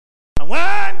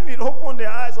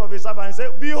say,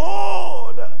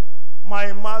 behold,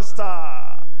 my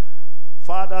master.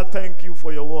 Father, thank you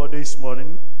for your word this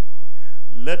morning.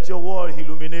 Let your word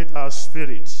illuminate our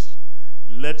spirit.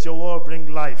 Let your word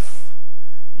bring life.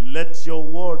 Let your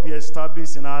word be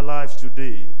established in our lives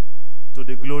today, to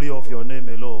the glory of your name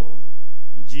alone.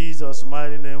 In Jesus'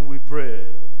 mighty name we pray.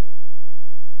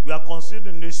 We are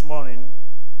considering this morning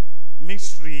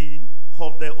mystery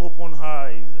of the open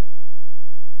eyes.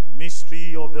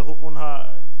 Mystery of the open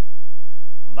eyes.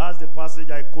 And that's the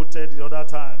passage I quoted the other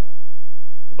time.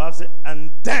 The Bible says,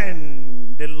 and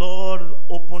then the Lord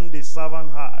opened the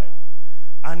servant's eye,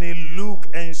 and he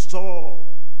looked and saw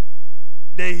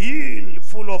the hill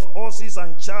full of horses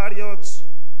and chariots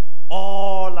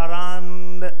all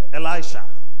around Elisha.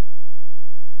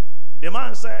 The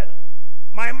man said,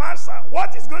 my master,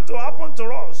 what is going to happen to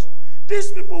us?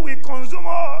 These people will consume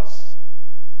us.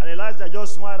 And Elijah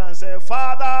just smiled and said,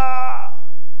 Father,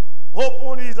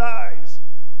 open his eyes.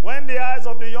 When the eyes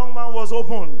of the young man was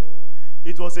opened,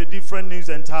 it was a different news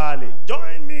entirely.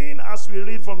 Join me as we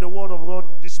read from the word of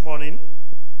God this morning.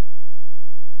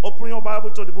 Open your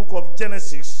Bible to the book of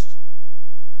Genesis.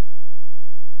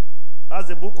 That's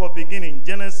the book of beginning.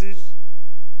 Genesis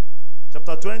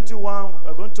chapter 21.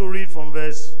 We're going to read from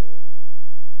verse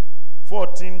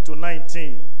 14 to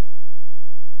 19.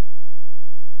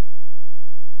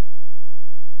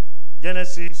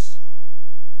 Genesis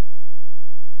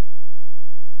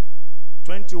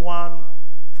 21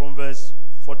 from verse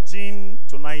 14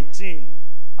 to 19.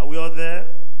 Are we all there?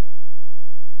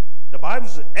 The Bible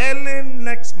says, early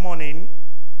next morning,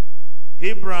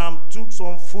 Abraham took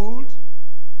some food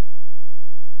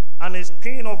and a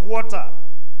skin of water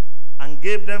and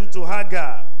gave them to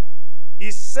Hagar.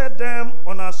 He set them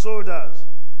on her shoulders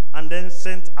and then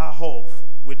sent her off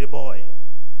with the boy.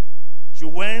 She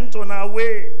went on her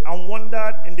way and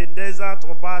wandered in the desert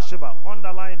of Beersheba.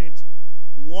 Underline it.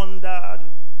 Wandered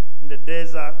in the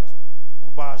desert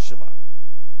of Beersheba.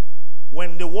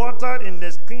 When the water in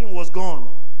the skin was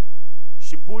gone,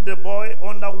 she put the boy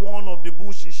under one of the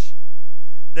bushes.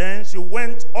 Then she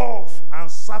went off and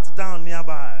sat down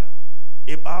nearby,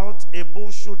 about a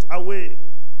bushel away,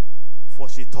 for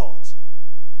she thought,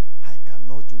 I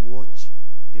cannot watch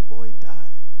the boy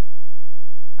die.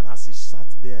 And as he sat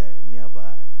there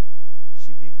nearby,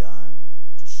 she began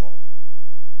to sob.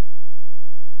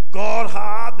 God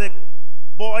heard the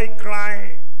boy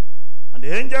crying, and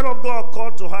the angel of God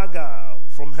called to Hagar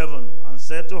from heaven and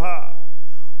said to her,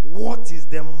 what is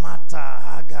the matter,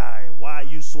 Hagar? Why are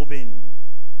you sobbing?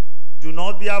 Do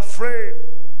not be afraid.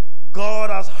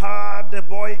 God has heard the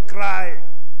boy cry,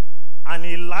 and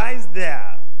he lies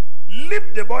there.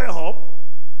 Lift the boy up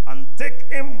and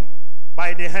take him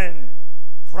by the hand,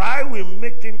 for I will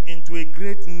make him into a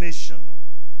great nation.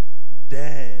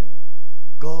 Then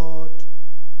God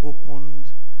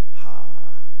opened her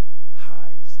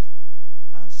eyes,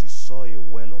 and she saw a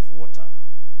well of water.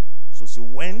 So she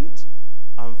went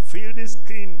and filled his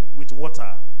skin with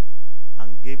water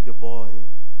and gave the boy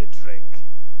a drink.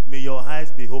 May your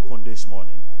eyes be open this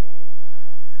morning.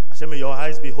 I say, may your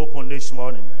eyes be open this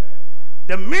morning.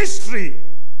 The mystery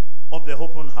of the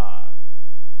open heart.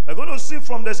 We're going to see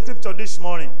from the scripture this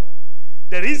morning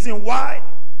the reason why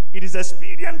it is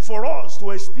expedient for us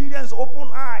to experience open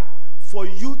eye, for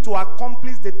you to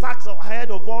accomplish the task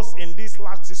ahead of us in this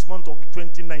last 6 months of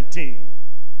 2019.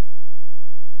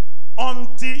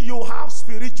 Until you have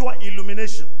spiritual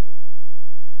illumination.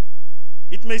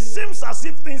 It may seem as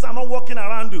if things are not working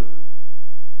around you.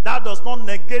 That does not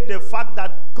negate the fact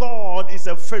that God is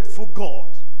a faithful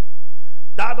God.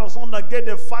 That does not negate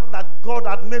the fact that God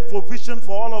had made provision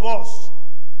for all of us.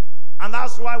 And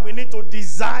that's why we need to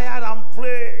desire and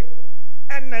pray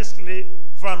earnestly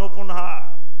for an open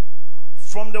heart.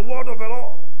 From the word of the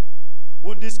Lord,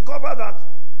 we discover that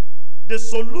the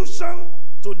solution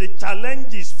to the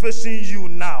challenges facing you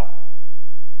now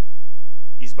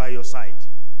is by your side.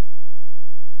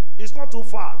 It's not too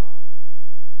far.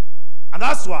 And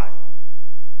that's why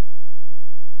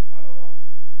all of us,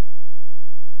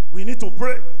 we need to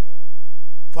pray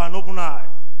for an open eye.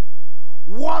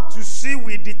 What you see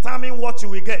will determine what you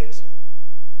will get.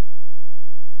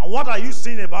 And what are you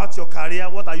seeing about your career?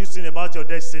 What are you seeing about your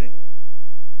destiny?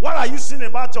 What are you seeing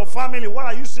about your family? What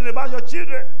are you seeing about your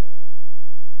children?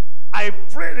 I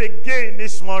pray again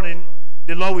this morning,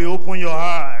 the Lord will open your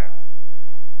heart.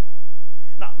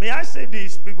 Now, may I say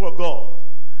this, people of God?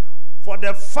 For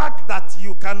the fact that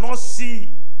you cannot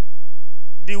see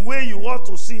the way you ought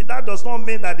to see, that does not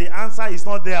mean that the answer is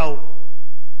not there.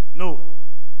 No.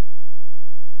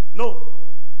 No.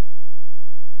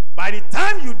 By the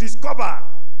time you discover,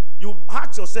 you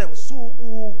ask yourself, so,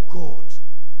 oh God,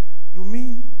 you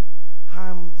mean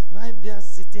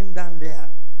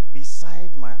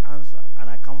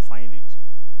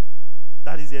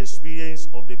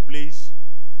of the place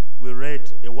we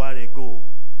read a while ago.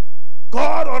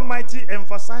 God Almighty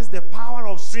emphasized the power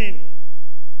of sin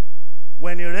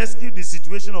when he rescued the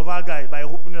situation of Haggai by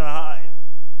opening her eyes.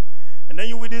 And then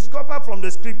you will discover from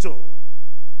the scripture,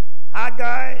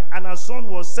 Haggai and her son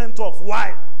was sent off.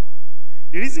 Why?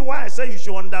 The reason why I say you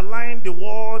should underline the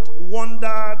word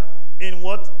wandered in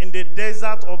what? In the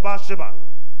desert of Beersheba.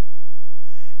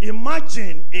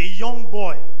 Imagine a young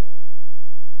boy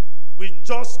with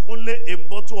just only a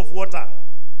bottle of water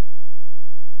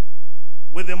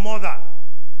with a mother.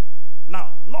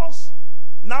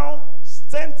 Now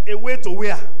sent away to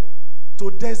where?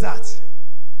 To desert.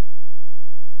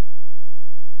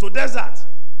 To desert.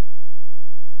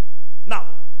 Now,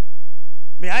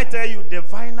 may I tell you the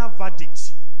final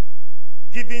verdict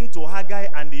given to Haggai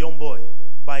and the young boy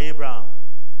by Abraham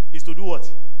is to do what?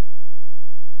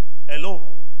 Hello?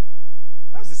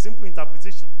 That's the simple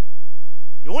interpretation.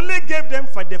 He only gave them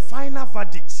for the final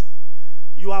verdict.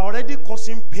 You are already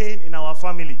causing pain in our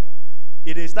family.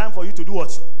 It is time for you to do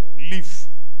what? Leave.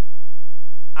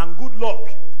 And good luck.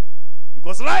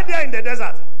 Because right there in the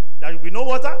desert, there will be no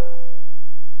water,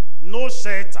 no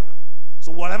shelter.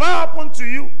 So whatever happened to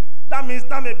you, that means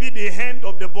that may be the end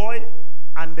of the boy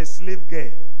and the slave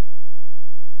girl.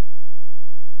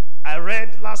 I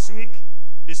read last week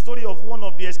the story of one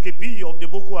of the escapees of the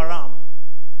Boko Haram.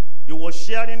 He was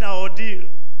sharing an ordeal.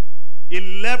 He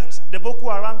left the Boko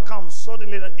Haram camp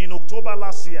suddenly in October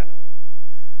last year.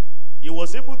 They were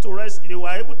able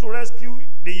to rescue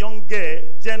the young girl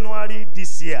January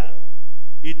this year.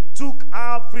 It took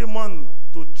her 3 months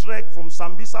to trek from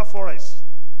Sambisa forest.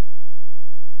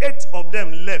 8 of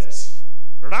them left,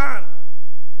 ran.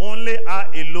 Only her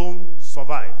alone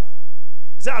survived.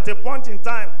 He said at a point in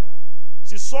time,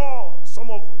 she saw some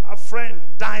of her friends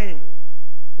dying,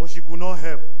 but she could not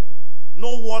help.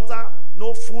 No water,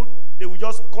 no food. They would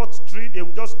just cut tree, they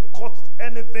would just cut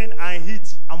anything and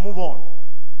eat and move on.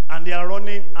 And they are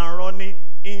running and running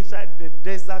inside the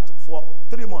desert for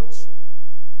 3 months.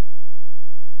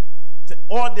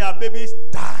 All their babies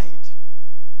died.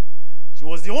 She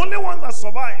was the only one that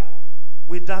survived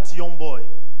with that young boy.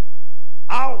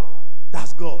 How?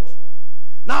 That's God.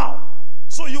 Now,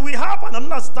 so you will have an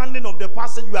understanding of the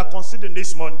passage we are considering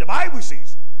this morning. The Bible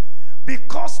says,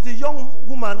 because the young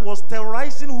woman was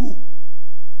terrorizing who?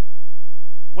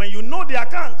 When you know the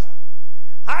account,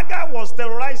 Haggai was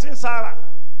terrorizing Sarah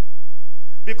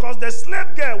because the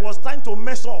slave girl was trying to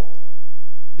mess up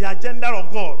the agenda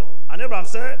of God. And Abraham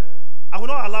said, I will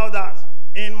not allow that.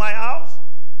 In my house,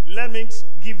 let me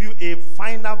give you a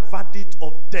final verdict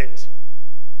of death.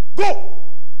 Go!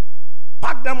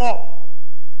 Pack them up.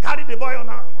 Carry the boy on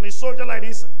a soldier like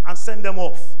this and send them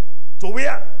off. To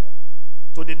where?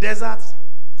 To the desert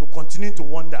to continue to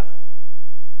wander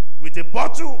with a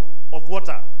bottle of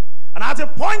water. And at a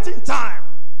point in time,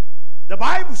 the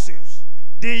Bible says,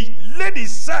 the lady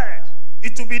said,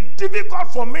 it will be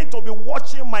difficult for me to be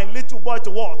watching my little boy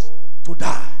to what? To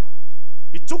die.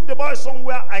 He took the boy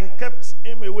somewhere and kept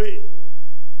him away.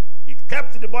 He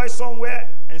kept the boy somewhere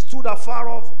and stood afar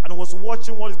off and was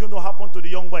watching what is going to happen to the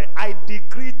young boy. I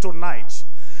decree tonight,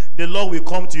 the Lord will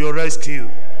come to your rescue.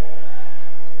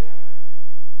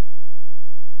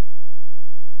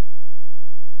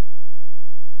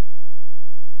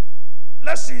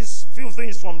 Let's see a few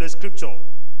things from the scripture.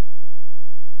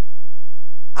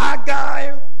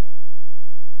 Haggai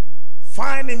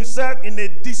found himself in a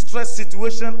distressed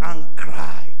situation and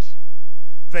cried.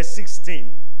 Verse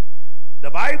 16.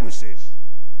 The Bible says,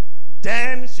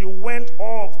 then she went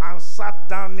off and sat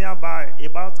down nearby,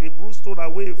 about a brook stood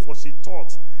away, for she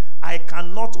thought, I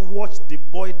cannot watch the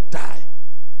boy die.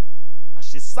 As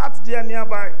she sat there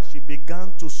nearby, she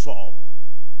began to sob,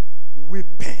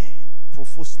 weeping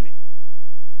profusely,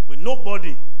 with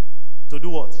nobody to do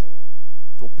what?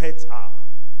 To pet her.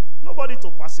 Nobody to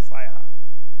pacify her.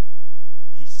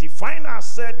 She finds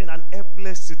herself in an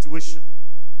helpless situation.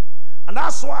 And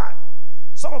that's why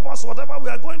some of us, whatever we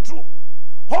are going through,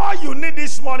 all you need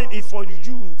this morning is for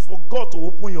God to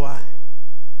open your eye.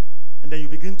 And then you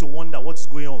begin to wonder what's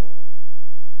going on.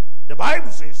 The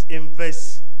Bible says in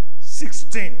verse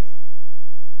 16,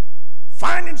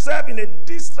 find himself in a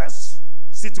distressed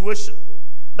situation.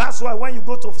 That's why when you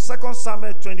go to 2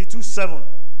 Samuel 22:7,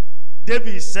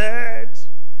 David said,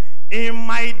 in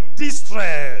my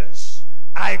distress,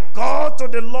 I called to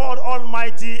the Lord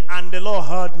Almighty, and the Lord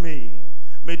heard me.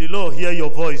 May the Lord hear your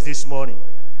voice this morning.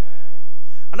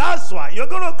 And that's why you're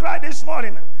going to cry this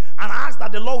morning and ask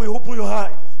that the Lord will open your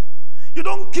eyes. You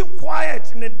don't keep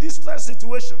quiet in a distressed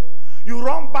situation. You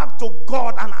run back to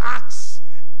God and ask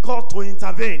God to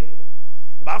intervene.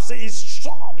 The Bible says, he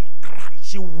cried,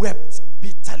 she wept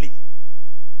bitterly.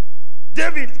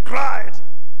 David cried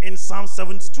in Psalm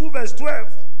 72 verse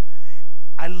 12.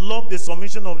 I love the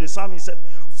submission of the psalm. He said,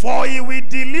 for he will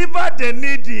deliver the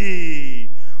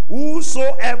needy,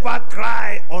 whosoever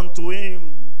cry unto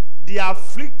him. The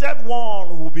afflicted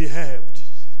one will be helped.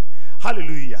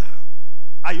 Hallelujah.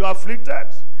 Are you afflicted?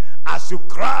 As you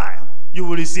cry, you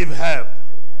will receive help.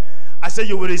 I say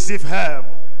you will receive help.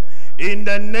 In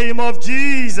the name of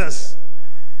Jesus.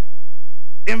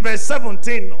 In verse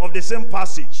 17 of the same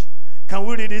passage, can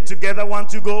we read it together? Want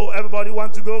to go? Everybody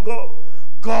want to go? Go.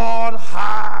 God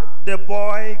heard the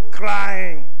boy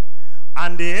crying,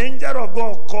 and the angel of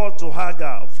God called to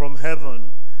Hagar from heaven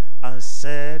and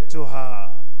said to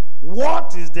her,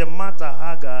 what is the matter,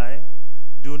 Hagar?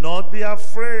 Do not be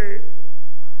afraid.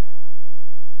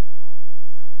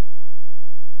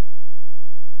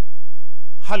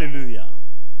 Hallelujah.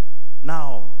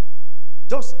 Now,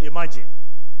 just imagine,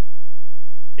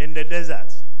 in the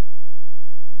desert,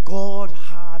 God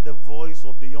heard the voice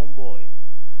of the young boy,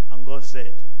 and God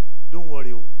said, don't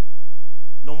worry,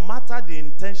 no matter the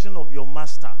intention of your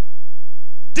master,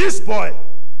 this boy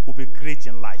will be great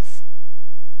in life.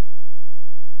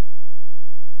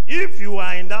 If you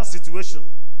are in that situation,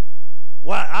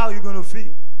 how are you going to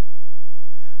feel?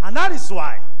 And that is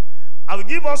why I will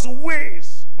give us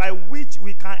ways by which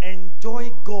we can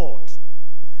enjoy God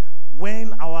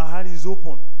when our heart is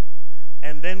open.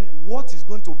 And then what is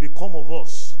going to become of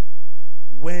us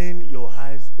when your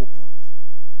heart is opened?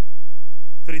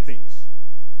 3 things.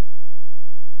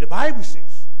 The Bible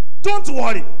says, don't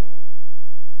worry,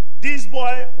 this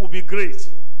boy will be great.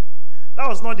 That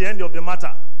was not the end of the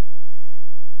matter.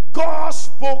 God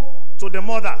spoke to the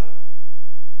mother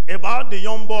about the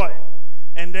young boy,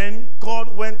 and then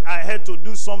God went ahead to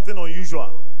do something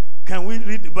unusual. Can we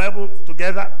read the Bible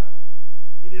together?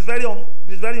 It is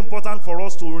very important for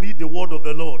us to read the word of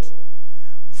the Lord.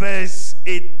 Verse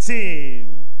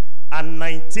 18 and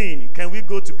 19. Can we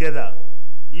go together?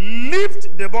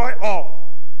 Lift the boy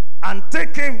up and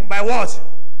take him by what?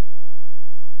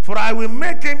 For I will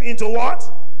make him into what?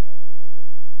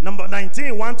 Number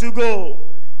 19. Want to go?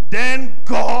 Then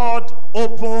God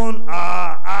opened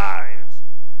our eyes.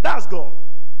 That's God.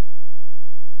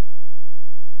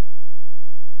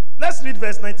 Let's read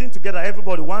verse 19 together.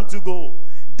 Everybody want to go?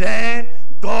 Then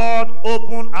God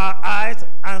opened her eyes,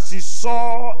 and she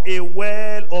saw a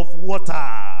well of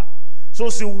water. So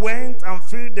she went and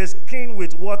filled the skin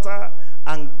with water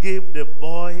and gave the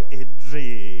boy a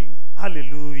drink.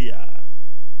 Hallelujah.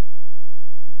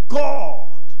 God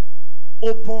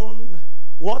opened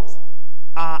what?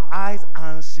 Her eyes,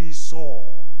 and she saw.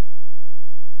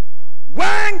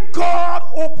 When God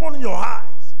opened your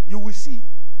eyes, you will see.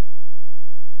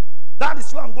 That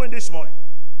is where I'm going this morning.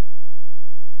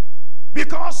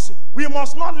 Because we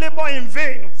must not labor in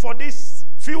vain for this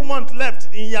few months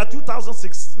left in year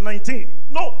 2019.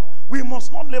 No, we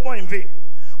must not labor in vain.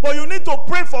 But you need to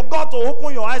pray for God to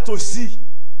open your eyes to see.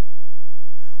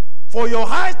 For your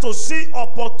eyes to see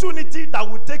opportunity that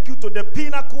will take you to the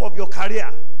pinnacle of your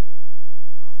career.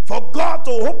 For God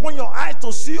to open your eyes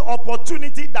to see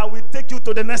opportunity that will take you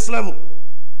to the next level.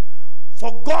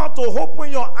 For God to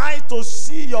open your eyes to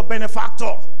see your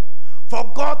benefactor. For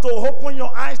God to open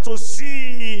your eyes to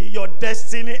see your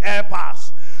destiny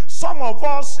helpers. Some of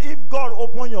us, if God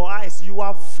open your eyes, you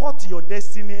have fought your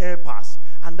destiny helpers.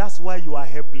 And that's why you are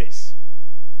helpless.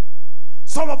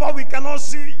 Some of us, we cannot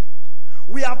see.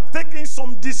 We have taken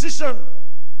some decision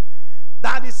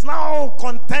that is now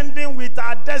contending with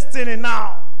our destiny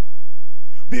now.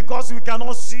 Because we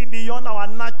cannot see beyond our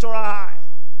natural eye.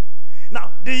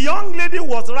 Now, the young lady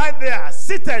was right there,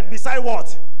 seated beside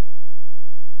what?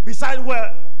 Beside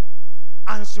where?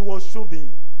 And she was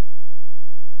sobbing.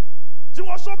 She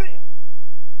was sobbing.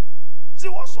 She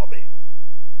was sobbing.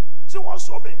 She was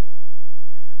sobbing.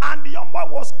 And the young boy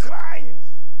was crying,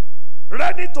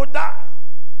 ready to die.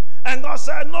 And God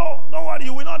said, no, don't worry,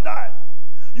 you will not die.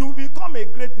 You will become a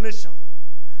great nation.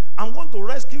 I'm going to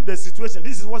rescue the situation.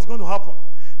 This is what's going to happen.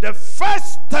 The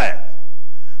first step,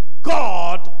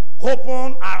 God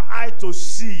opened our eye to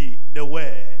see the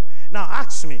way. Now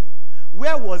ask me,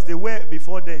 where was the way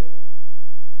before then?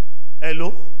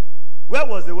 Hello? Where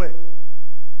was the way?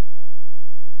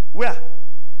 Where?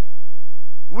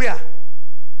 Where?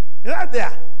 Is that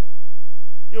there?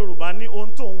 Yorùbá ní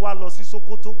ohun tó ń wá lọ sí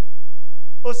Sokoto.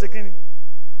 Ó ṣe kíni?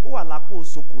 Ó wà lápò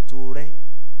Sokoto rẹ̀.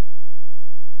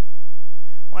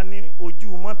 Wọ́n ní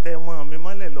ojú mọ́tẹ̀ mọ́ mi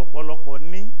mọ́lẹ̀ lọ́pọ̀lọpọ̀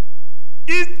ní.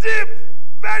 It's deep,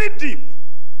 very deep.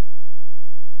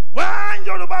 When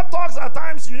Yoruba talks at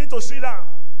times, you need to sit down.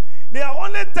 They are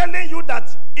only telling you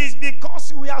that it's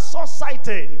because we are so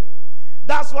sighted.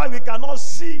 That's why we cannot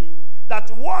see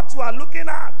that what you are looking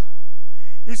at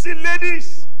You see,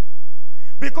 ladies,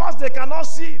 because they cannot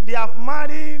see, they have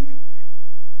married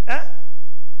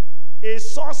a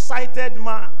short-sighted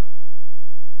man.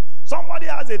 Somebody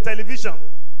has a television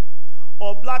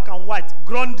or black and white,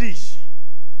 Grundish.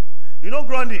 You know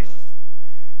Grundish?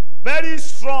 Very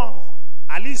strong.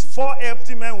 At least 4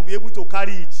 empty men will be able to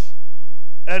carry it.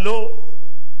 Hello?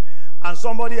 And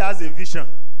somebody has a vision.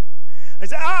 I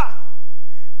say,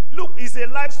 look, it's a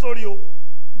life story.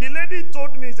 The lady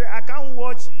told me, say, I can't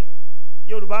watch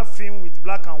Yoruba film with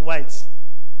black and white.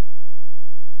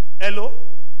 Hello?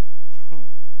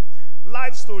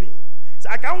 Life story. So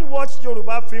I can't watch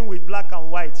Yoruba film with black and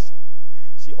white.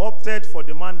 She opted for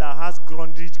the man that has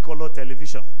Grundish color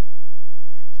television.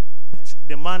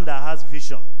 The man that has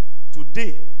vision.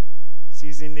 Today,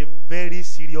 she's in a very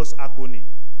serious agony.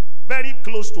 Very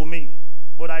close to me.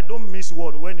 But I don't miss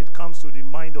word when it comes to the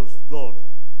mind of God.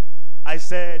 I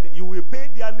said, you will pay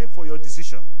dearly for your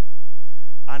decision.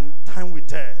 And time will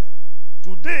tell.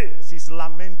 Today, she's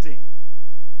lamenting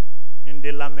in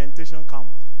the lamentation camp.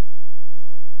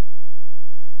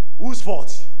 Whose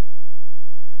fault?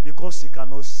 Because she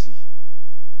cannot see.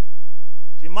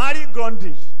 She married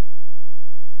Grundish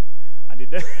at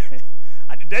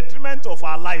the detriment of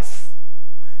her life.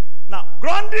 Now,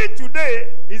 Grundish today,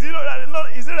 is it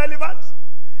relevant?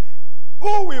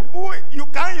 You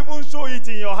can't even show it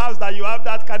in your house that you have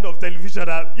that kind of television.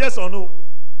 Yes or no?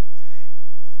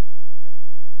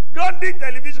 Grundish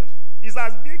television is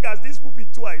as big as this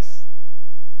pulpit twice.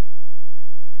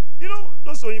 You know,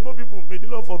 those Oyinbo people, may the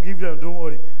Lord forgive them, don't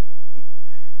worry.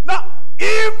 Now,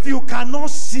 if you cannot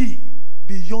see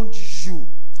beyond you,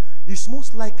 it's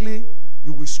most likely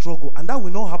you will struggle. And that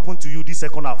will not happen to you this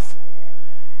second half.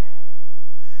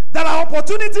 There are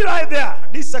opportunities right there,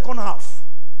 this second half,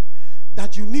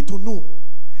 that you need to know,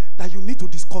 that you need to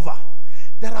discover.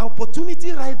 There are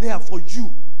opportunities right there for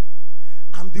you.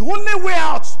 And the only way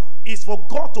out is for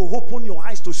God to open your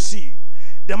eyes to see.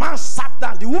 The man sat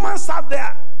down, the woman sat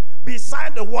there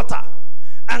beside the water.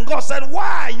 And God said,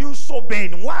 why are you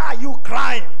sobbing? Why are you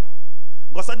crying?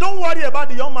 God said, don't worry about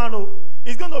the young man. Oh.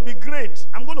 It's going to be great.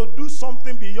 I'm going to do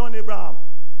something beyond Abraham.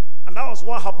 And that was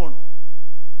what happened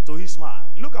to Ishmael.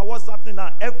 Look at what's happening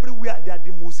now. Everywhere they are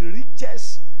the most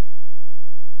richest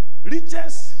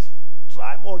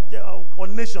tribe or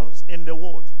nations in the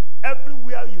world.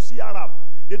 Everywhere you see Arab,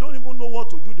 they don't even know what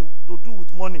to do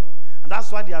with money. And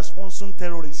that's why they are sponsoring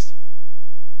terrorists.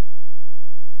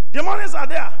 The monies are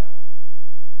there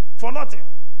for nothing.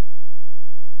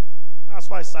 That's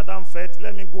why Saddam felt,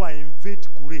 let me go and invade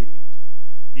Kuwait.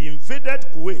 He invaded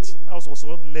Kuwait. That was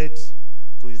also led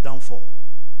to his downfall.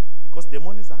 Because the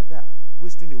monies are there,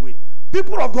 wasting away.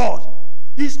 People of God,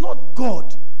 it's not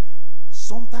God.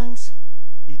 Sometimes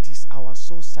it is our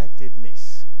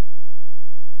short-sightedness.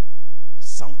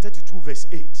 Psalm 32 verse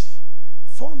 8.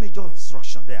 4 major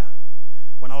instructions there.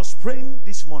 When I was praying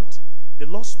this month, the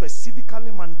Lord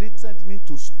specifically mandated me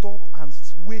to stop and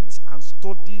wait and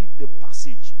study the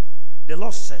passage. The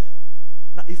Lord said,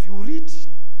 now if you read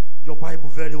your Bible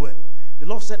very well, the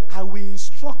Lord said, I will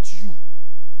instruct you.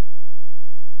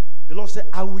 The Lord said,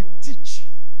 I will teach.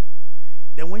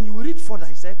 Then when you read further,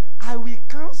 he said, I will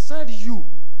counsel you.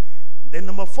 Then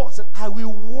number 4 said, I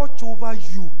will watch over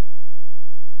you.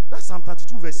 That's Psalm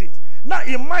 32 verse 8. Now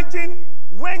imagine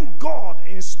when God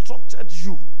instructed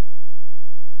you.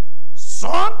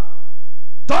 Son,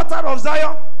 daughter of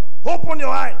Zion, open your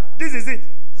eye. This is it.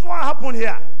 This is what happened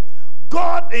here.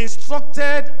 God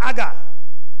instructed Agar.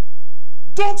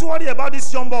 Don't worry about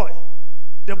this young boy.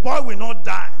 The boy will not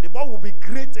die. The boy will be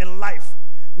great in life.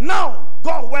 Now,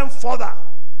 God went further.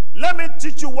 Let me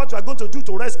teach you what you are going to do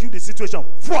to rescue the situation.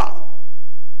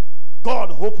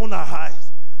 God opened her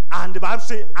eyes. And the Bible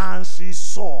says, and she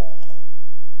saw.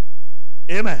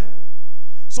 Amen.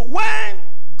 So when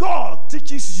God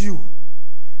teaches you,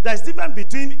 there's difference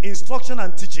between instruction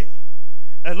and teaching.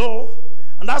 Hello?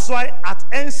 And that's why at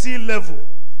NC level,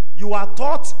 you are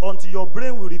taught until your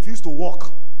brain will refuse to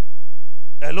work.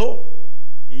 Hello?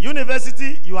 In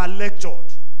university, you are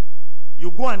lectured.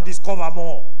 You go and discover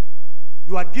more.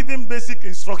 You are given basic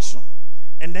instruction.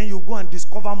 And then you go and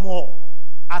discover more.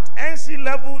 At NC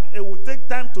level, it will take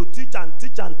time to teach and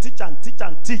teach and teach and teach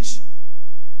and teach.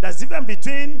 There's difference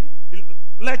between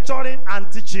lecturing and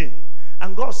teaching.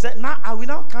 And God said, now I will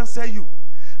now counsel you.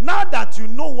 Now that you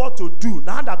know what to do,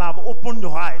 now that I've opened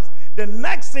your eyes, the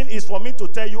next thing is for me to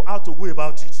tell you how to go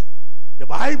about it. The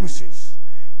Bible says,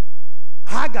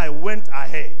 Haggai went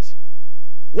ahead.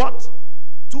 What?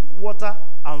 Took water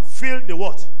and filled the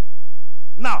what?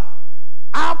 Now,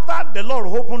 after the Lord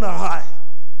opened her eyes,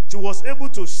 she was able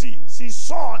to see. She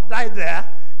saw right there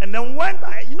And then when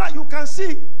you can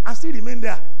see and still remain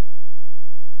there,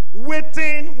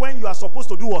 waiting when you are supposed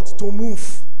to do what? To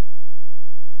move.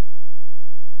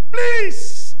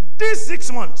 Please, this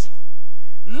 6 months,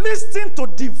 listen to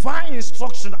divine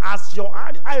instruction as your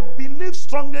eye. I believe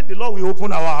strongly the Lord will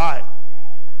open our eye.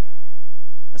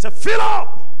 And say, fill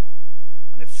up.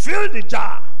 And fill the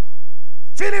jar.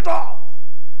 Fill it up.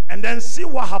 And then see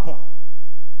what happened.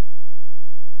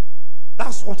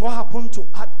 That's what happened to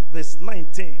verse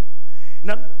 19.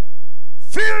 Now,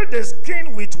 fill the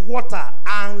skin with water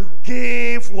and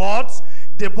gave what?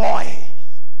 The boy.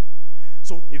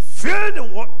 So he filled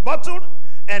the bottle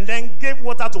and then gave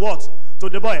water to what? To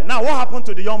the boy. Now what happened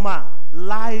to the young man?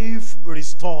 Life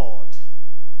restored.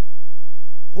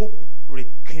 Hope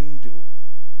rekindled.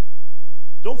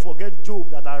 Don't forget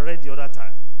Job that I read the other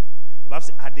time. The Bible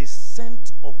says, at the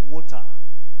scent of water,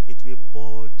 it will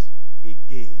bud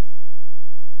again.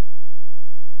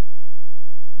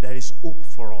 There is hope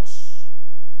for us.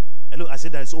 Hello, I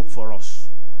said there is hope for us.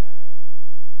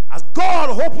 As God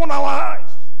opened our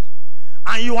eyes,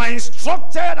 and you are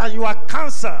instructed and you are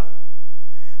counseled,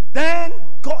 then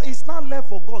God is not left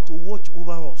for God to watch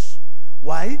over us.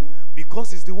 Why?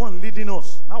 Because he's the one leading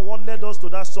us. Now what led us to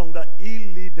that song that he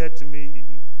leadeth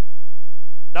me?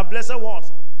 That blessed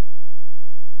what?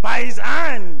 By his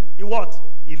hand, he what?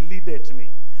 He leadeth me.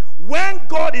 When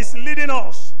God is leading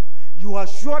us, you are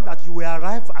sure that you will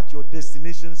arrive at your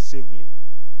destination safely.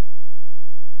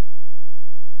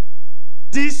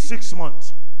 These 6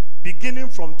 months, beginning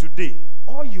from today,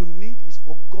 all you need is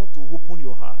for God to open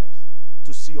your eyes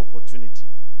to see opportunity.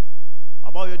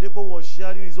 About your neighbor was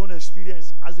sharing his own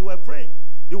experience as they were praying.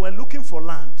 They were looking for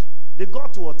land. They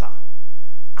got water.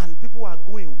 And people were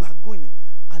going, we are going.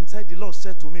 And the Lord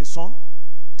said to me, son,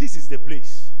 this is the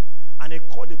place. And they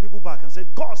called the people back and said,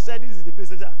 God said this is the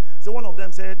place. So one of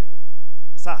them said,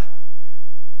 sir,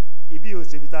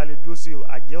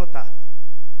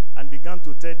 and began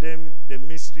to tell them the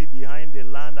mystery behind the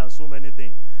land and so many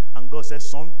things. And God said,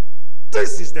 son,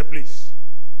 this is the place.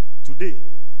 Today,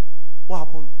 what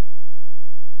happened?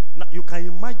 Now, you can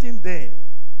imagine then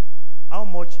how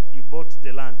much he bought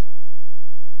the land.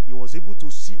 He was able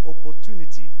to see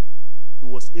opportunity. He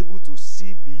was able to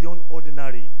see beyond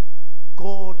ordinary.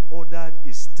 God ordered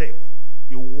his step.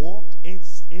 He walked in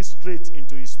straight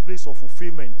into his place of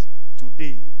fulfillment.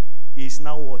 Today, he is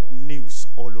now what? News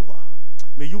all over.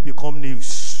 May you become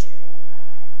news.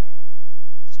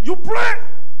 You pray.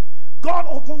 God,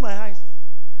 open my eyes.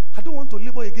 I don't want to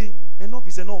labor again. Enough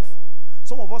is enough.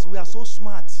 Some of us, we are so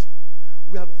smart.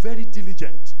 We are very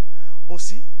diligent. But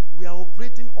see, we are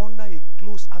operating under a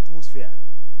closed atmosphere.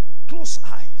 Closed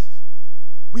eyes.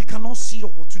 We cannot see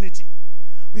opportunity.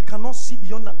 We cannot see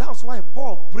beyond that. That's why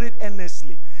Paul prayed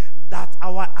earnestly that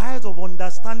our eyes of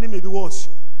understanding may be what?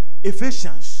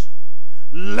 Ephesians.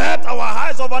 Let our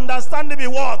eyes of understanding be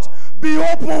what? Be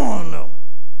open.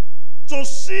 To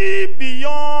see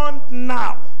beyond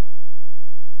now.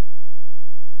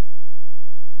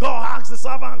 God asked the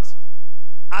servant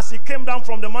as he came down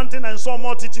from the mountain and saw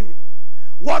multitude.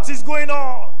 What is going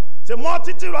on? The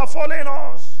multitude are following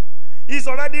us. It's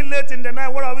already late in the night.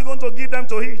 What are we going to give them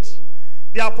to eat?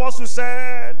 The apostle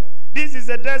said, this is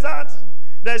a desert.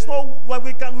 There's no,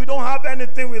 we don't have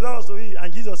anything with us to eat.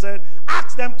 And Jesus said,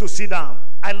 ask them to sit down.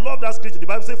 I love that scripture. The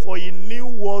Bible says, for he knew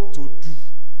what to do.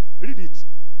 Read it.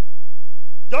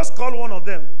 Just call one of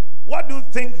them. What do you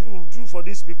think we will do for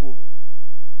these people?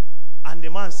 And the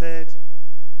man said,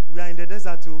 we are in the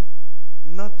desert too.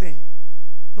 Nothing.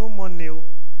 No money.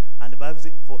 And the Bible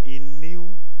says, for he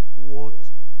knew what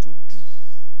to do.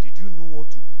 Did you know what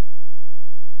to do?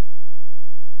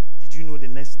 Did you know the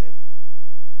next step?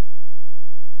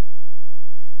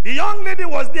 The young lady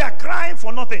was there crying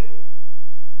for nothing.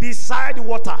 Beside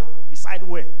water. Beside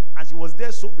where? And she was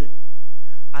there sobbing.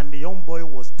 And the young boy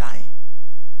was dying.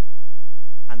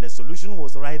 And the solution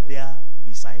was right there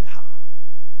beside her.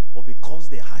 But because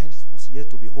the eyes was yet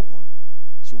to be opened,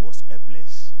 she was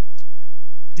helpless.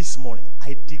 This morning,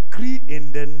 I decree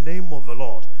in the name of the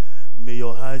Lord, may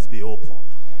your eyes be open.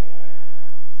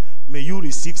 May you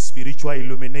receive spiritual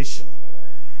illumination.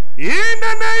 In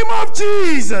the name of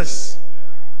Jesus.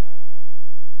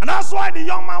 And that's why the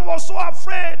young man was so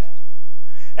afraid.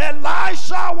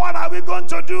 Elisha, what are we going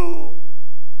to do?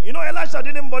 You know, Elisha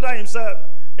didn't bother himself.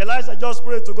 Elisha just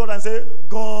prayed to God and said,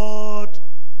 God,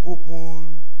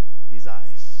 open his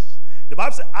eyes. The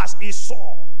Bible says, as he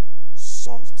saw,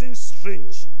 something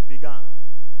strange began.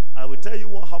 I will tell you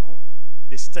what happened.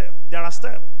 The step. There are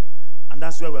steps. And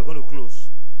that's where we're going to close.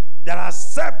 There are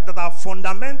steps that are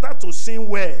fundamental to seeing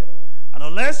well. And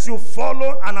unless you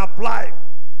follow and apply,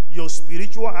 your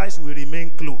spiritual eyes will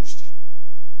remain closed.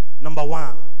 Number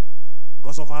one,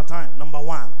 because of our time, number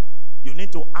one, you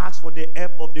need to ask for the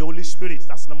help of the Holy Spirit.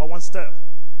 That's number one step.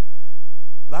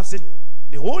 The Bible said,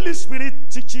 the Holy Spirit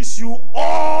teaches you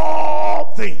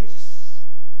all things.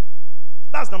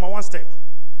 That's number one step.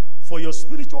 For your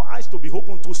spiritual eyes to be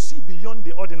open to see beyond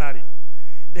the ordinary.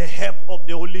 The help of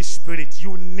the Holy Spirit.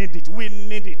 You need it. We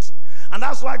need it. And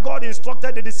that's why God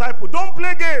instructed the disciple, don't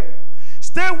play game.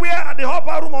 Stay where at the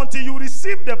upper room until you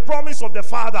receive the promise of the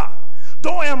Father.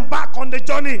 Don't embark on the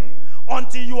journey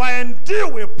until you are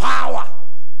endued with power.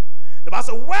 The Bible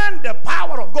says, when the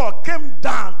power of God came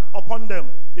down upon them,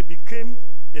 they became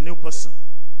a new person.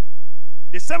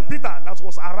 The same Peter that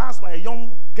was harassed by a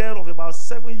young girl of about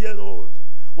 7 years old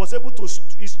was able to,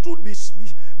 he stood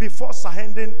before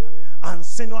Sanhedrin and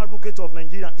senior advocate of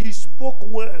Nigeria. He spoke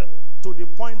well to the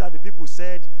point that the people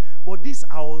said, but these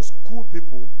are unschooled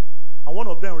people. And one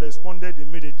of them responded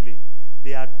immediately.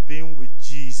 They had been with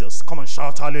Jesus. Come and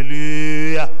shout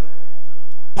hallelujah.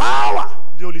 Power,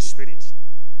 the Holy Spirit.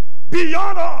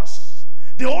 Beyond us,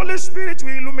 the Holy Spirit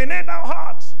will illuminate our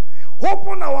heart.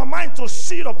 Open our mind to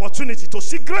see opportunity, to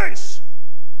see grace.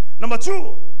 Number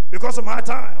two, because of my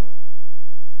time,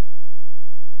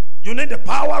 you need the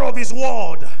power of his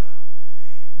word.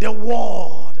 The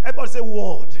word. Everybody say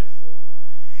word.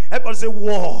 Everybody say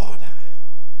word.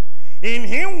 In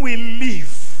him we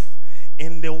live.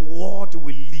 In the word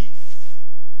we live.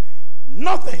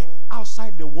 Nothing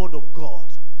outside the word of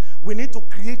God. We need to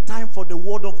create time for the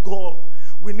word of God.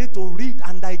 We need to read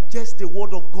and digest the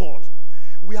word of God.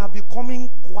 We are becoming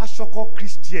kwashoko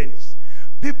Christians.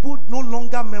 People no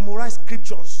longer memorize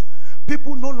scriptures.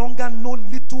 People no longer know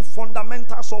little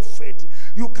fundamentals of faith.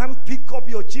 You can't pick up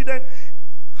your children.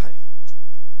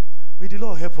 May the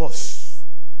Lord help us.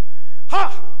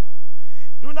 Ha!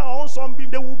 Do now on Sunbeam,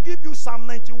 they will give you Psalm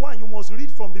 91. You must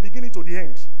read from the beginning to the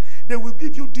end. They will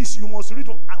give you this. You must read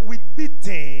from, with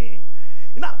beating.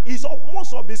 Now, it's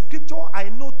most of the scripture I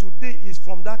know today is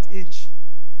from that age.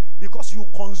 Because you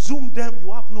consume them,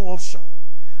 you have no option.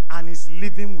 And it's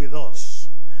living with us.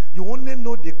 You only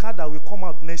know the card that will come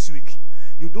out next week.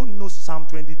 You don't know Psalm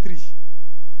 23.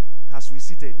 As we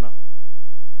seated now.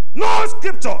 No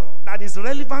scripture that is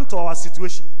relevant to our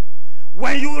situation.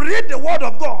 When you read the word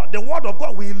of God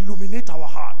will illuminate our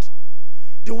heart.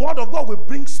 The word of God will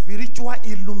bring spiritual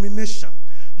illumination.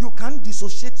 You can't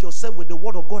dissociate yourself with the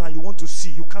word of God and you want to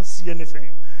see. You can't see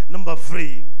anything. Number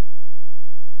three.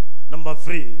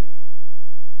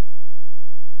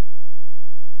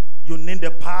 You need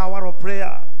the power of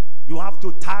prayer. You have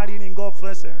to tarry in God's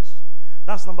presence.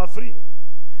 That's number three.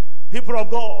 People of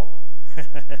God,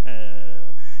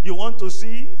 you want to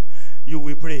see, you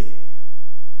will pray.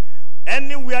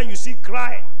 Anywhere you see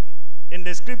cry in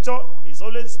the scripture, it's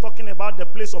always talking about the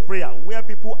place of prayer, where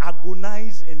people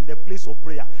agonize in the place of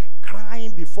prayer,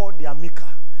 crying before their maker.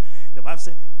 The Bible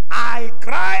says, I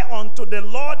cry unto the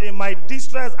Lord in my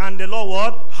distress, and the Lord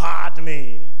what? Heard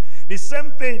me. The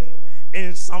same thing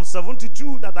in Psalm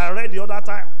 72 that I read the other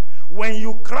time. When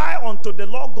you cry unto the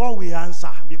Lord, God will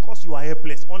answer because you are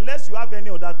helpless. Unless you have any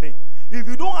other thing. If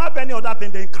you don't have any other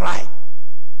thing, then cry.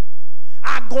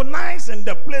 Agonize in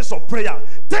the place of prayer.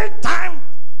 Take time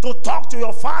to talk to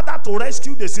your Father to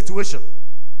rescue the situation.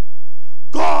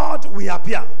 God will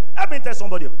appear. Let me tell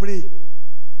somebody, pray.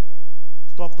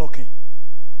 Stop talking.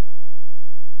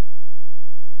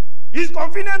 It's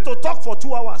convenient to talk for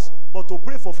 2 hours, but to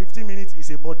pray for 15 minutes is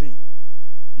a burden.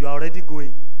 You are already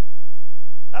going.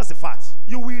 That's the fact.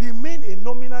 You will remain a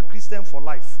nominal Christian for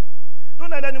life.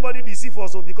 Don't let anybody deceive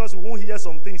us because we won't hear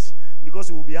some things,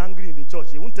 because we will be angry in the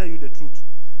church. They won't tell you the truth.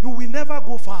 You will never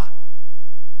go far.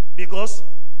 Because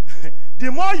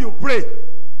the more you pray,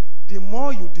 the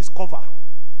more you discover.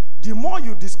 The more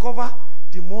you discover,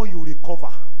 the more you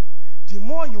recover. The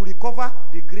more you recover,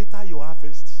 the greater your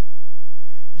harvest.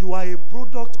 You are a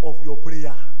product of your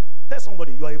prayer. Tell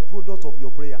somebody, you are a product of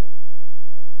your prayer.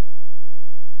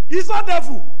 It's not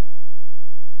devil.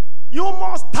 You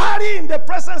must tarry in the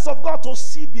presence of God to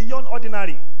see beyond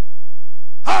ordinary.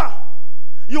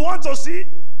 You want to see?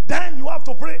 Then you have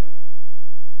to pray.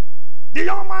 The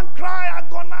young man cried,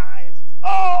 agonized.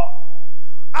 Oh,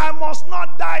 I must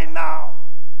not die now.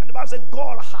 And the Bible said,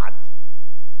 God had.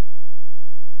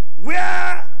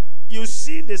 Where you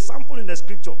see the sample in the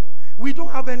scripture, we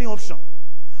don't have any option.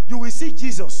 You will see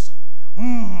Jesus.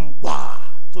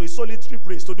 To a solitary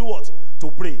place. To do what? To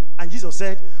pray. And Jesus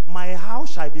said, my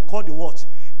house shall be called the what?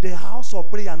 The house of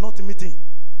prayer, not meeting.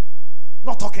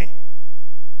 Not talking.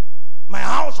 My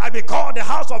house shall be called the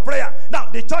house of prayer. Now,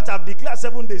 the church have declared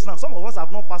 7 days now. Some of us have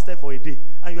not fasted for a day.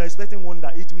 And you are expecting wonder.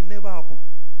 It will never happen.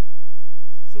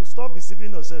 So stop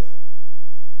deceiving yourself.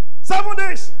 7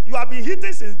 days. You have been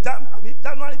hitting since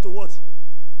January to what?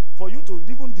 For you to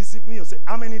even discipline yourself.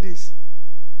 How many days?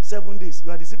 7 days.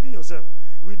 You are disciplining yourself.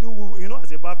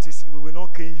 As a Baptist, we will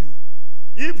not cane you.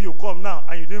 If you come now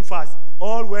and you didn't fast,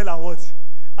 all well and what?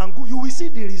 And good, you will see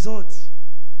the result.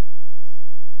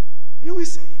 You will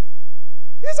see.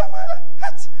 Yes,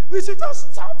 we should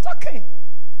just stop talking.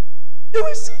 You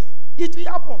will see. It will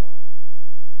happen.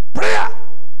 Prayer.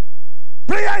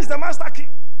 Prayer is the master key.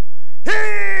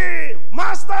 Hey,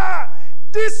 master,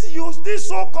 this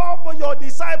so-called your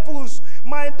disciples,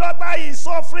 my daughter is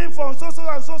suffering from so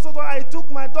and so. I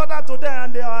took my daughter to them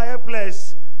and they are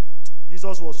helpless.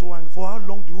 Jesus was so angry. For how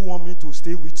long do you want me to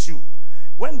stay with you?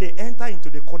 When they enter into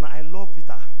the corner, I love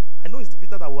Peter. I know it's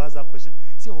Peter that will ask that question.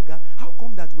 He said, oh God, how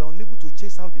come that we are unable to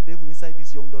chase out the devil inside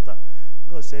this young daughter?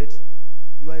 God said,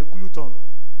 you are a glutton.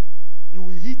 You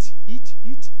will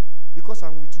eat, because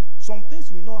I'm with you. Some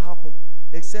things will not happen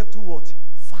except through what?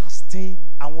 Fasting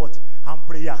and what? And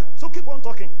prayer. So keep on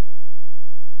talking.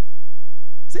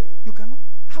 See, you cannot.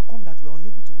 How come that we are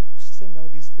unable to send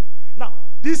out this devil? Now,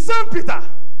 the same Peter,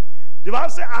 the Bible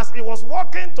says, as he was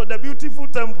walking to the beautiful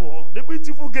temple, the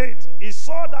beautiful gate, he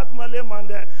saw that Malay man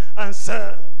there and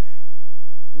said,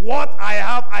 what I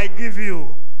have, I give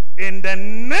you. In the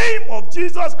name of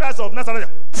Jesus Christ of Nazareth.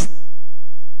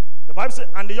 The Bible says,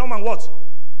 and the young man what?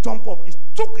 Jump up. He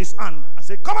took his hand and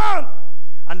said, come on.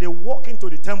 And they walked into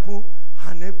the temple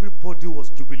and everybody was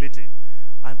jubilating.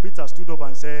 And Peter stood up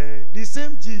and said, the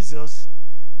same Jesus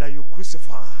that you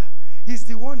crucified, he's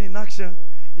the one in action.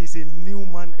 He's a new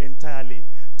man entirely.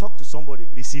 Talk to somebody.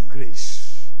 Receive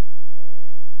grace.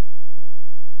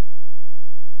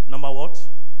 Number what?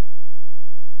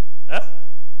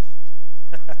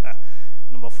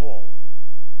 Number 4.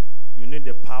 You need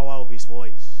the power of his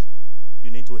voice.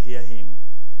 You need to hear him.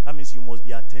 That means you must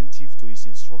be attentive to his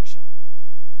instruction.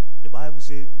 The Bible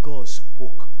says God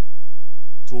spoke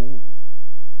to who?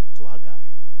 To Haggai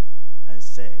and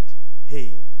said,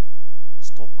 hey,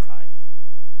 stop crying.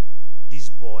 This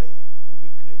boy will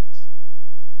be great.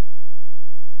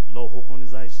 The Lord opened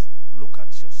his eyes. Look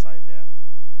at your side there.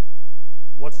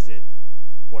 What is it?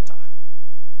 Water.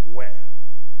 Where?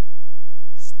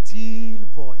 Still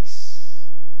voice.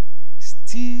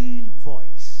 Still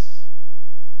voice.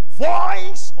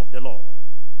 Voice of the Lord.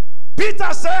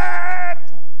 Peter said,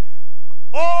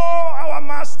 oh, our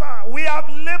master, we have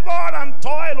labored and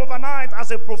toiled overnight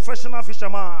as a professional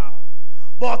fisherman.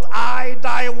 But I,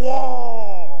 thy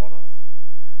word.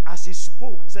 As he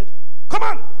spoke, he said, come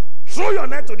on, throw your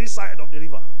net to this side of the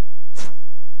river.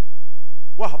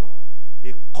 What happened?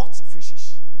 They caught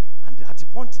fishes. And at the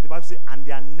point, the Bible says, and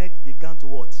their net began to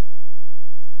what?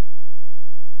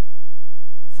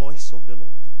 Voice of the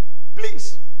Lord.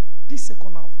 Please, this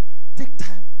second half, take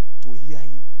time to hear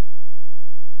him.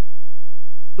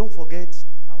 Don't forget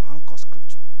our anchor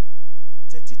scripture.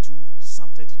 32,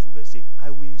 Psalm 32, verse 8. I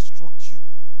will instruct you.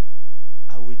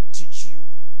 I will teach you.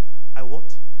 I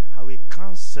what? I will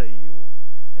counsel you.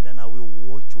 And then I will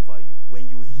watch over you. When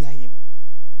you hear him,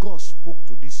 God spoke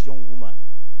to this young woman.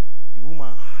 The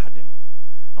woman heard him.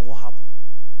 And what happened?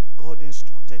 God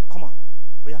instructed. Come on.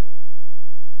 Oh yeah.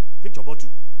 Pick your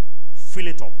bottle. Fill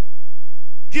it up.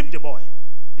 Give the boy.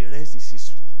 The rest is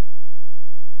history.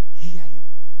 Hear him.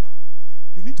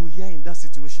 You need to hear in that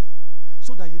situation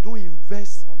so that you don't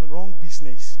invest on the wrong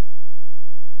business.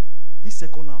 This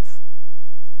second half.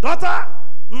 Daughter,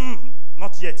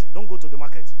 not yet. Don't go to the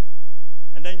market.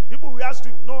 And then people will ask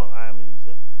you, no,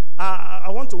 I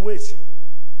want to wait.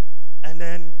 And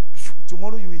then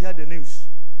tomorrow you will hear the news.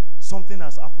 Something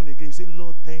has happened again. You say,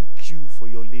 Lord, thank you for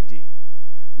your lady.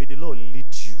 May the Lord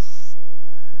lead you.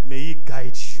 May he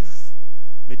guide you.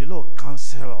 May the Lord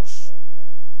counsel us.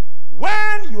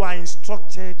 When you are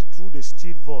instructed through the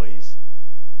still voice,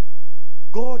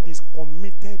 God is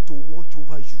committed to watch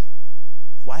over you.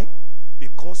 Why?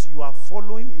 Because you are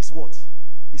following his what?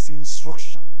 His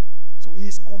instruction. So he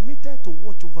is committed to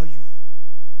watch over you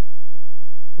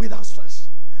without stress.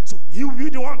 So he will be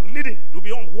the one leading. You'll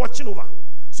be on watching over.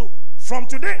 So from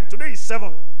today is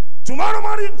 7. Tomorrow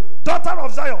morning, daughter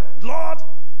of Zion, Lord,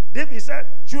 David said,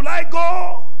 should I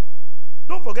go?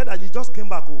 Don't forget that he just came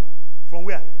back. From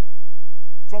where?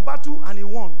 From battle, and he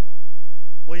won.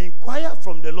 But he inquired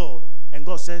from the Lord, and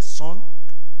God said, son,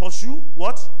 pursue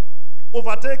what?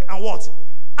 Overtake and what?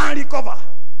 And recover.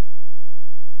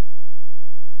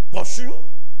 Pursue,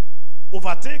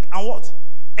 overtake and what?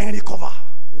 And recover.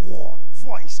 Word,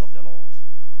 voice of the Lord.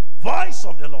 Voice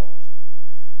of the Lord.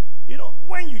 You know,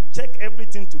 when you check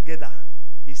everything together,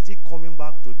 it's still coming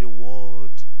back to the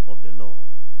word of the Lord.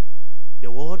 The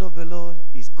word of the Lord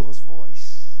is God's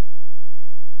voice.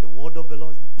 The word of the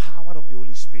Lord is the power of the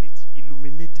Holy Spirit.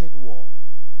 Illuminated word.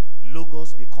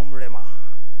 Logos become Rema.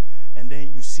 And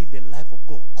then you see the life of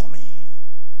God coming.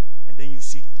 And then you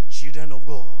see children of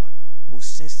God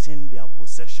possessing their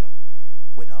possession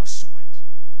without sweat.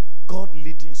 God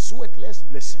leading, sweatless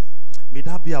blessing. May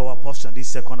that be our portion this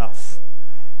second half.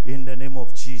 In the name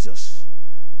of Jesus.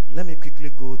 Let me quickly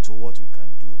go to what we can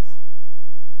do.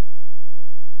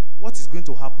 What is going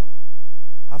to happen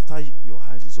after your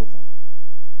eyes is open?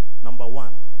 Number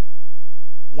one,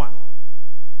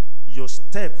 your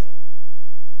step.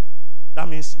 That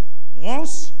means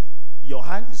once your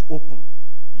hand is open,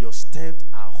 your steps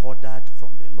are ordered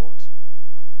from the Lord.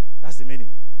 That's the meaning.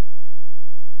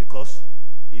 Because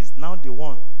He's now the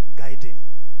one guiding.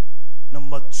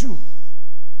 Number two,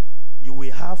 you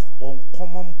will have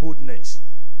uncommon boldness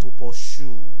to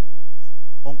pursue.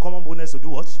 Uncommon boldness to do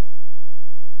what?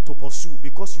 To pursue.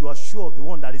 Because you are sure of the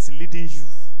one that is leading you.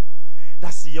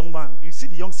 That's the young man. You see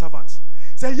the young servant.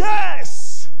 Say,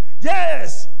 yes!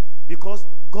 Yes! Because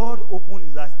God opened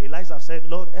his eyes. Elijah said,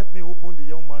 Lord, help me open the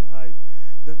young man's eyes.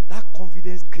 That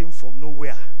confidence came from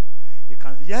nowhere. He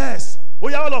can, yes! Oh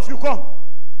yeah, all of you come.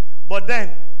 But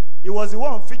then, it was the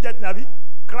one fidgeting,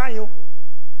 crying.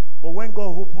 But when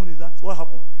God opened his eyes, what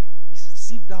happened? He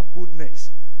received that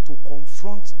boldness to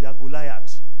confront their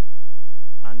Goliath.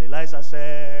 And Elijah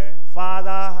said,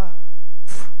 Father,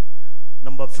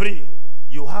 number three,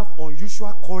 you have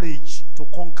unusual courage to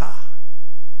conquer.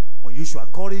 Unusual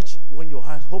courage when your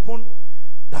hands open.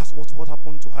 That's what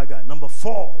happened to Hagar. Number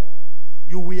four,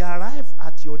 you will arrive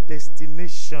at your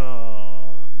destination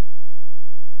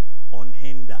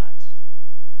unhindered.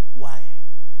 Why?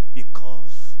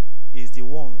 Because he's the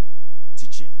one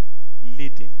teaching,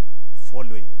 leading,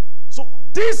 following. So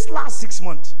this last 6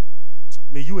 months,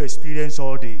 may you experience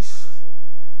all this.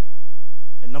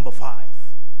 And number five,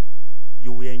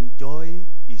 you will enjoy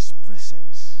his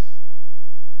presence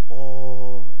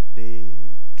all day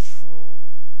through.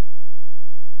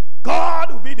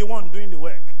 God will be the one doing the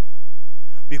work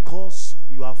because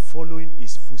you are following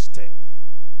his footstep.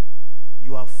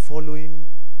 You are following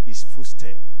his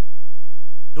footstep.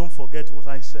 Don't forget what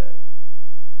I said.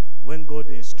 When God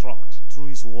instructs through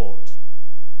his word,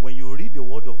 when you read the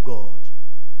word of God,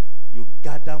 you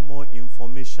gather more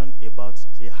information about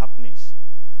the happenings.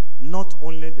 Not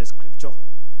only the scripture,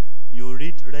 you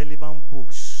read relevant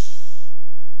books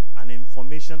and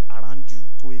information around you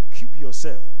to equip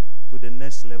yourself to the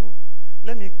next level.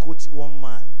 Let me quote one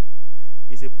man.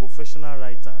 He's a professional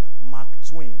writer, Mark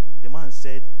Twain. The man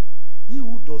said, he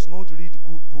who does not read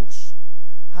good books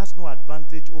has no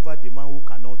advantage over the man who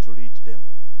cannot read them.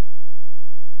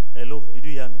 Hello, did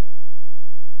you hear me?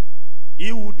 He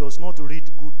who does not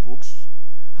read good books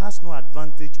has no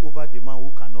advantage over the man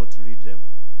who cannot read them.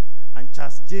 And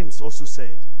Charles James also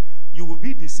said, you will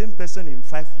be the same person in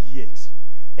 5 years,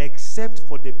 except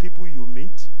for the people you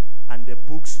meet and the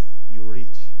books you read.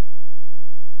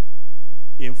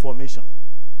 Information.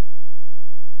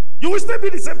 You will still be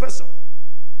the same person.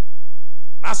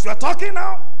 As you are talking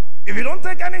now, if you don't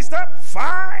take any step,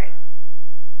 fine.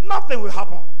 Nothing will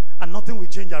happen and nothing will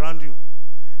change around you.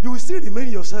 You will still remain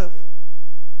yourself.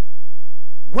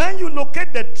 When you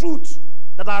locate the truth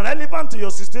that are relevant to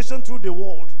your situation through the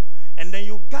world, and then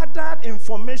you gather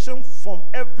information from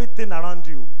everything around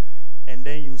you, and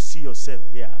then you see yourself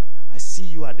here. I see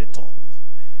you at the top.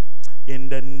 In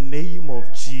the name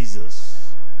of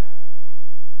Jesus.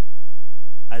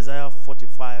 Isaiah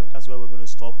 45, that's where we're going to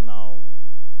stop now.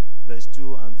 Verse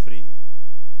 2 and 3.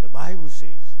 The Bible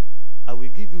says, I will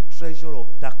give you treasure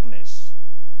of darkness,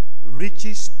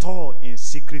 riches stored in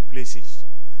secret places,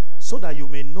 so that you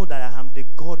may know that I am the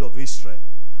God of Israel,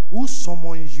 who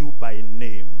summons you by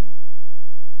name.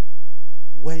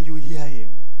 When you hear him,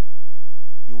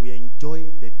 you will enjoy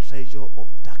the treasure of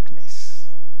darkness.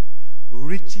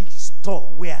 Riches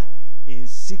stored where? In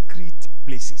secret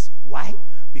places. Why?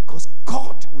 Because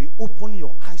God will open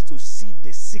your eyes to see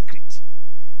the secret.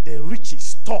 The riches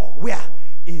stored where?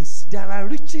 There are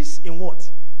riches in what?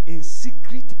 In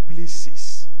secret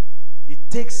places. It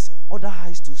takes other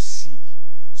eyes to see.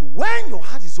 So when your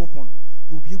heart is open,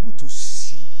 you'll be able to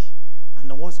see. And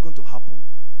then what's going to happen?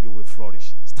 You will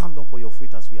flourish. Stand up on your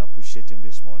feet as we appreciate him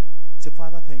this morning. Say,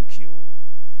 Father, thank you.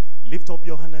 Lift up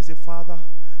your hand and say, Father,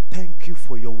 thank you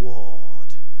for your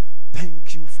word.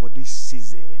 Thank you for this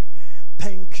season.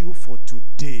 Thank you for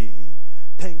today.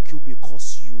 Thank you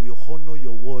because you will honor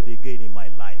your word again in my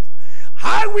life.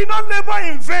 I will not labor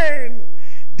in vain.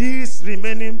 This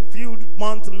remaining few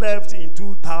months left in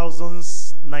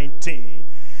 2019.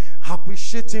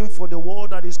 Appreciate him for the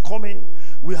word that is coming.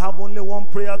 We have only one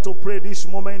prayer to pray this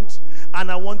moment,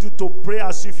 and I want you to pray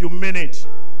as if you mean it.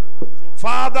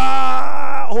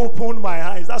 Father, open my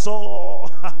eyes. That's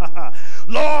all.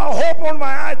 Lord, open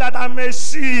my eyes that I may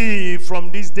see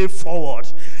from this day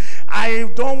forward.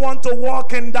 I don't want to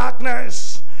walk in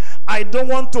darkness. I don't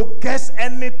want to guess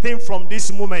anything from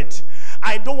this moment.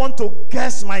 I don't want to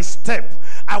guess my step.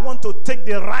 I want to take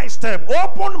the right step.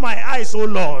 Open my eyes, oh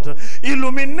Lord.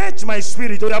 Illuminate my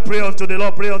spirit. Oh, pray unto the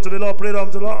Lord, pray unto the Lord, pray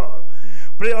unto the Lord.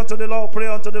 Pray unto the Lord, pray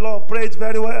unto the Lord. Pray it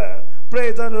very well. Pray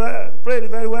it very well. Pray it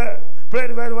very well. Pray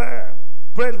it very well.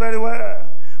 Pray it very well.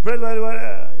 Pray it very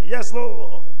well. Yes,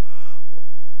 Lord.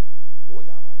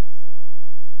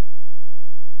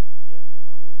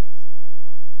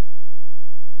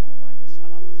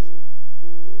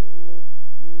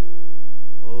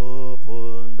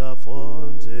 Open the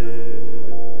fountain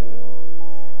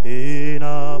in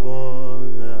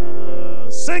abundance.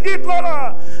 Sing it,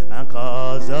 Lord. And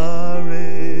cause the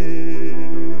rain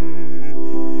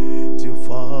to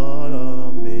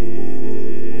follow me.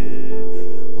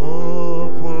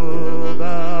 Open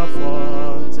the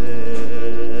fountain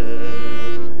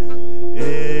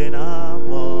in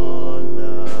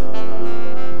abundance.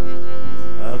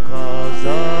 And cause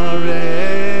the rain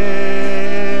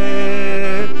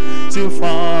to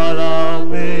follow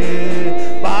me.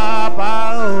 Baba,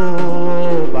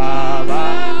 oh, Baba,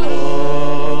 oh,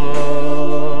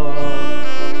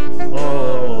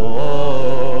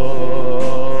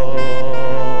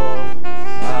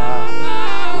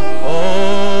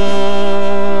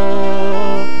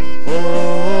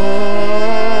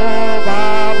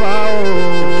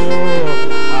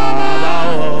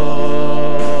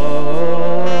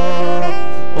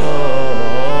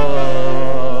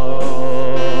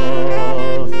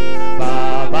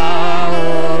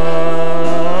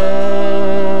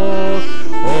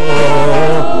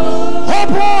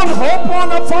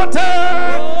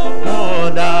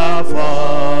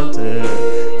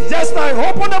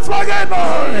 open the floodgate,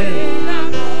 Lord.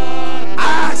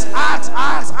 Ask.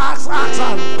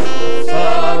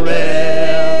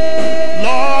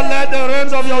 Lord, let the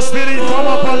rains of your spirit come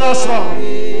upon us, Lord.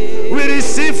 We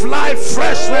receive life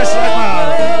fresh right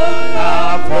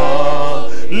now.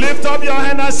 Lift up your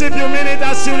hand as if you mean it,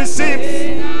 as you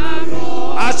receive.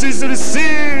 As you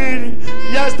receive,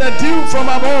 yes, the dew from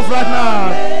above right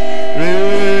now.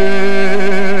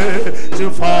 To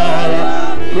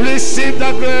fall, receive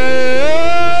the grace.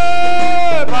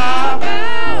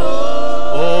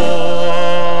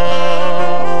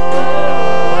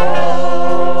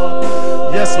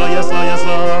 Yes, Lord, yes, Lord, yes,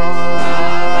 Lord.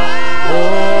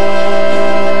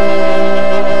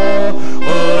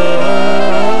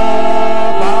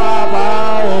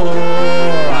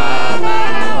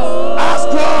 Ask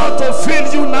God to fill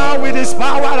you now with His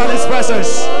power and His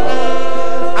presence.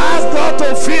 Ask God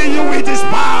to fill you with His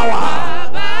power.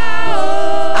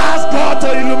 Ask God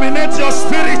to illuminate your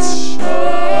spirit.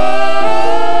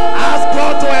 Ask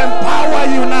God to empower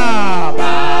you now.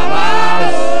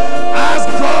 Ask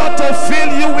God to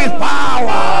fill you with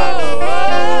power.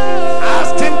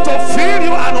 Ask Him to fill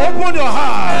you and open your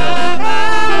heart.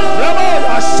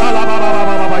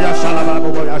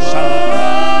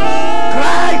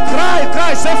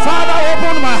 Cry. Say, Father,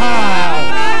 open my heart.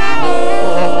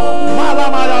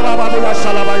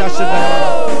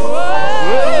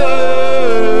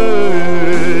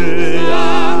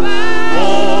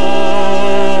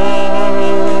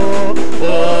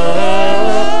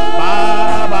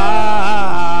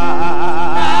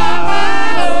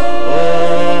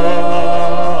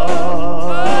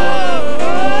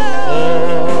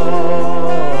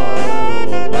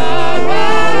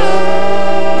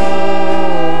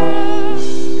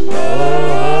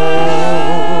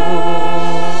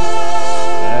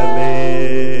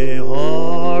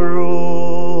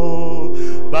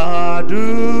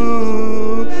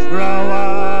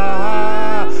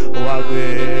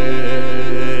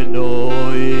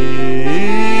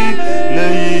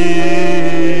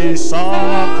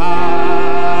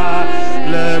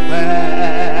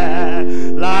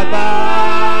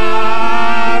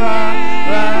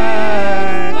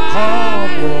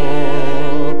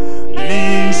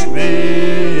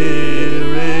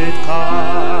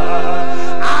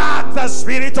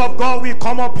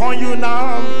 Come upon you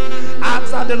now.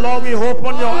 Ask that the Lord will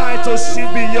open your eye to see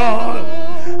beyond.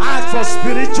 Ask for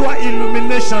spiritual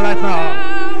illumination right now.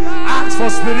 Ask for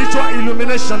spiritual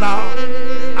illumination now.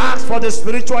 Ask for the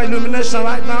spiritual illumination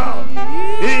right now.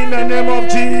 In the name of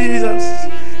Jesus.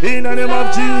 In the name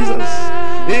of Jesus.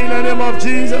 In the name of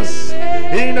Jesus.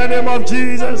 In the name of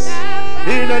Jesus.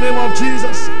 In the name of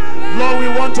Jesus. Lord, we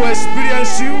want to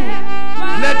experience you.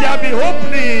 Let there be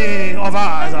opening of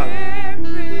eyes.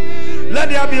 Let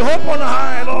there be hope on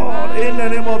high, Lord. Lord, in the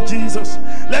name of Jesus.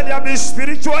 Let there be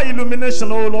spiritual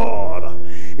illumination, oh Lord.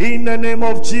 In the name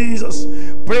of Jesus.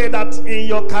 Pray that in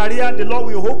your career, the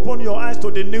Lord will open your eyes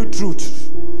to the new truth.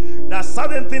 There's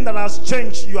certain thing that has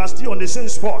changed. You are still on the same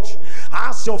spot.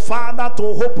 Ask your Father to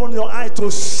open your eyes to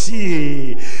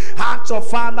see. Ask your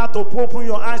Father to open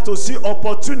your eyes to see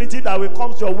opportunity that will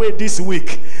come your way this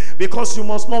week. Because you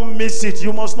must not miss it.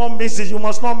 You must not miss it. You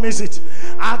must not miss it.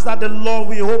 Ask that the Lord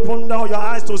will open down your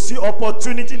eyes to see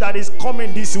opportunity that is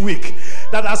coming this week.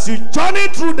 That as you journey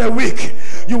through the week,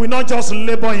 you will not just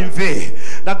labor in vain.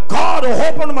 That God will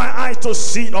open my eyes to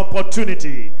see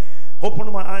opportunity.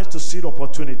 Open my eyes to see the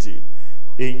opportunity.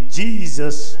 In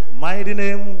Jesus' mighty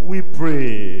name we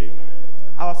pray.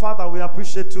 Our Father, we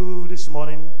appreciate you this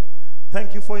morning.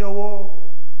 Thank you for your word.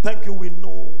 Thank you. We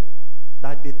know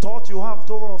that the thought you have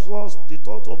towards us, the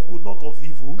thought of good, not of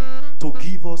evil, to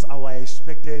give us our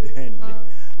expected end.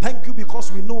 Thank you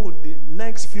because we know the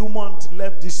next few months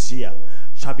left this year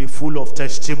shall be full of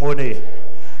testimony,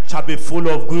 shall be full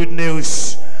of good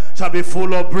news, shall be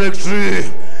full of breakthrough,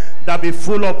 shall be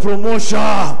full of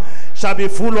promotion, shall be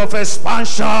full of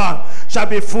expansion, shall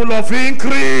be full of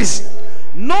increase.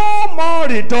 No more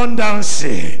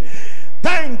redundancy.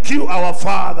 Thank you, our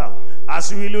Father.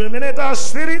 As you illuminate our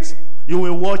spirit, you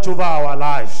will watch over our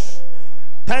lives.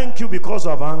 Thank you because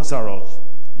of answer us.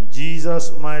 In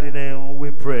Jesus' mighty name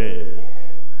we pray.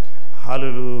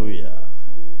 Hallelujah.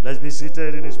 Let's be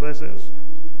seated in his presence.